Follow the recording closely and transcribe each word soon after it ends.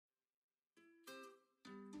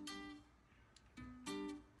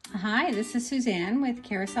Hi, this is Suzanne with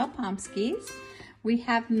Carousel Pomskys. We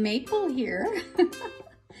have Maple here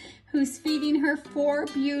who's feeding her 4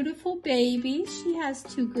 beautiful babies. She has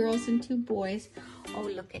 2 girls and 2 boys. Oh,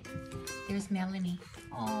 look at, there's Melanie.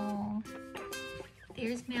 Oh,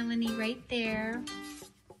 there's Melanie right there.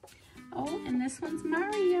 Oh, and this one's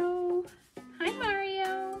Mario. Hi,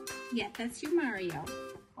 Mario. Yeah, that's you, Mario.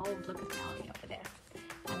 Oh, look at Melanie over there.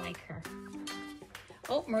 I like her.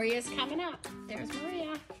 Oh, Maria's coming up. There's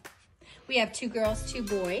Maria. We have 2 girls, 2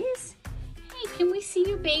 boys. Hey, can we see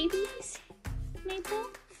your babies, Maple?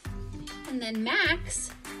 And then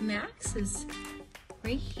Max. Max is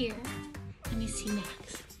right here. Let me see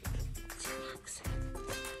Max. See Max.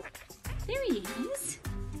 There he is.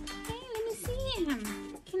 Hey, let me see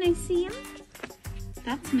him. Can I see him?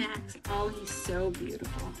 That's Max. Oh, he's so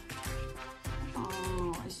beautiful.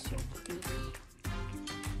 Oh, he's so pretty.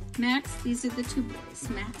 Max, these are the 2 boys,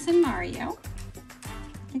 Max and Mario.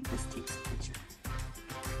 I think this takes a picture.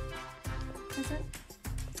 Does it?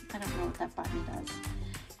 I don't know what that button does.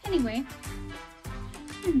 Anyway,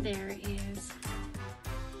 and there is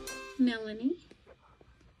Melanie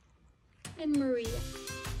and Maria.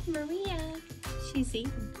 Maria, she's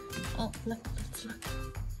eating. Oh, look, let's look.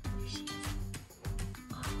 There she is.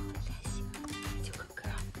 Oh, bless you. That's a good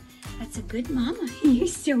girl. That's a good mama. You're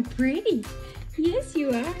so pretty. Yes,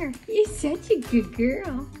 you are. You're such a good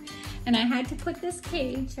girl. And I had to put this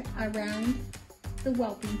cage around the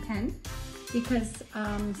whelping pen because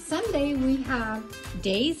Sunday we have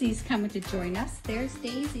Daisy's coming to join us. There's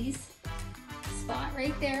Daisy's spot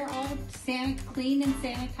right there, all clean and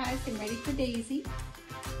sanitized and ready for Daisy.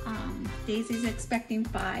 Daisy's expecting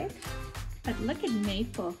 5. But look at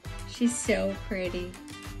Maple. She's so pretty.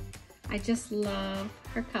 I just love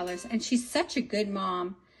her colors. And she's such a good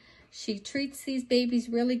mom. She treats these babies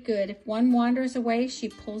really good. If one wanders away, she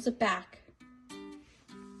pulls it back.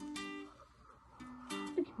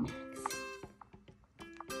 Look at Max.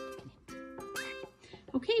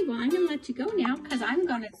 Okay, well, I'm going to let you go now because I'm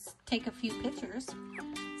going to take a few pictures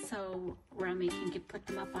so Rami can put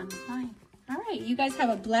them up online. All right, you guys have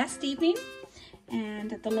a blessed evening.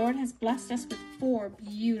 And the Lord has blessed us with 4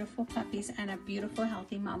 beautiful puppies and a beautiful,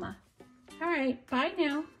 healthy mama. All right, bye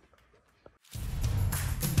now.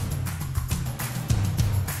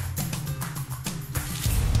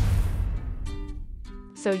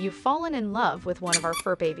 So you've fallen in love with one of our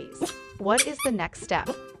fur babies. What is the next step?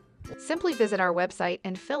 Simply visit our website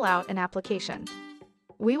and fill out an application.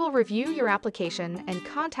 We will review your application and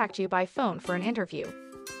contact you by phone for an interview.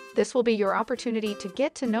 This will be your opportunity to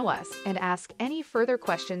get to know us and ask any further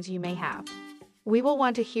questions you may have. We will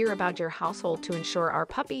want to hear about your household to ensure our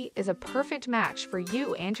puppy is a perfect match for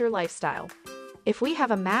you and your lifestyle. If we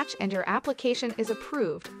have a match and your application is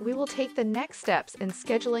approved, we will take the next steps in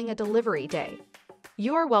scheduling a delivery day.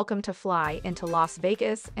 You are welcome to fly into Las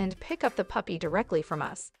Vegas and pick up the puppy directly from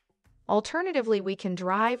us. Alternatively, we can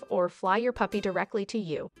drive or fly your puppy directly to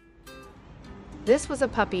you. This was a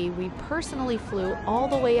puppy we personally flew all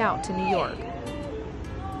the way out to New York.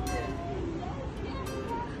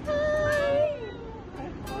 Hi!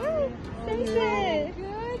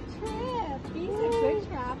 Good trip. He's a good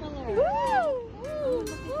traveler.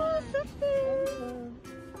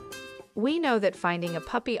 We know that finding a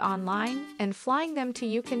puppy online and flying them to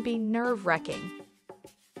you can be nerve-wracking.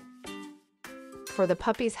 For the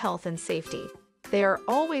puppy's health and safety, they are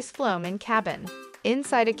always flown in cabin,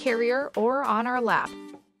 inside a carrier, or on our lap.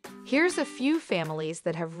 Here's a few families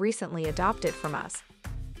that have recently adopted from us.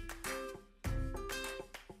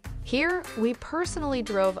 Here, we personally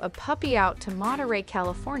drove a puppy out to Monterey,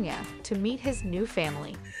 California to meet his new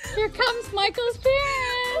family. Here comes Michael's parents.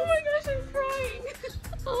 Oh my gosh, I'm crying.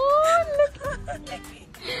 Oh, look.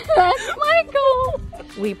 That's Michael.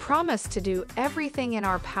 We promise to do everything in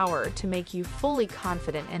our power to make you fully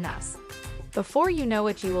confident in us. Before you know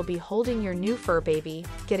it, you will be holding your new fur baby,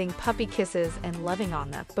 getting puppy kisses and loving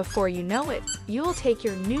on them. Before you know it, you will take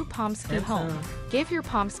your new Pomsky home, give your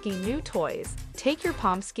Pomsky new toys, take your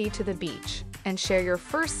Pomsky to the beach, and share your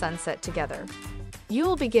first sunset together. You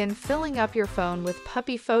will begin filling up your phone with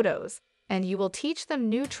puppy photos, and you will teach them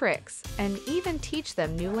new tricks and even teach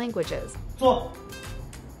them new languages. 坐，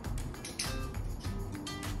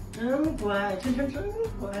真乖，真乖，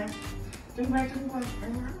真乖，真乖。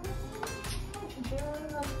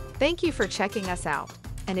 Thank you for checking us out,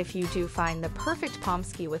 and if you do find the perfect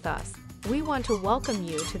Pomsky with us, we want to welcome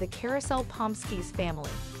you to the Carousel Pomskys family.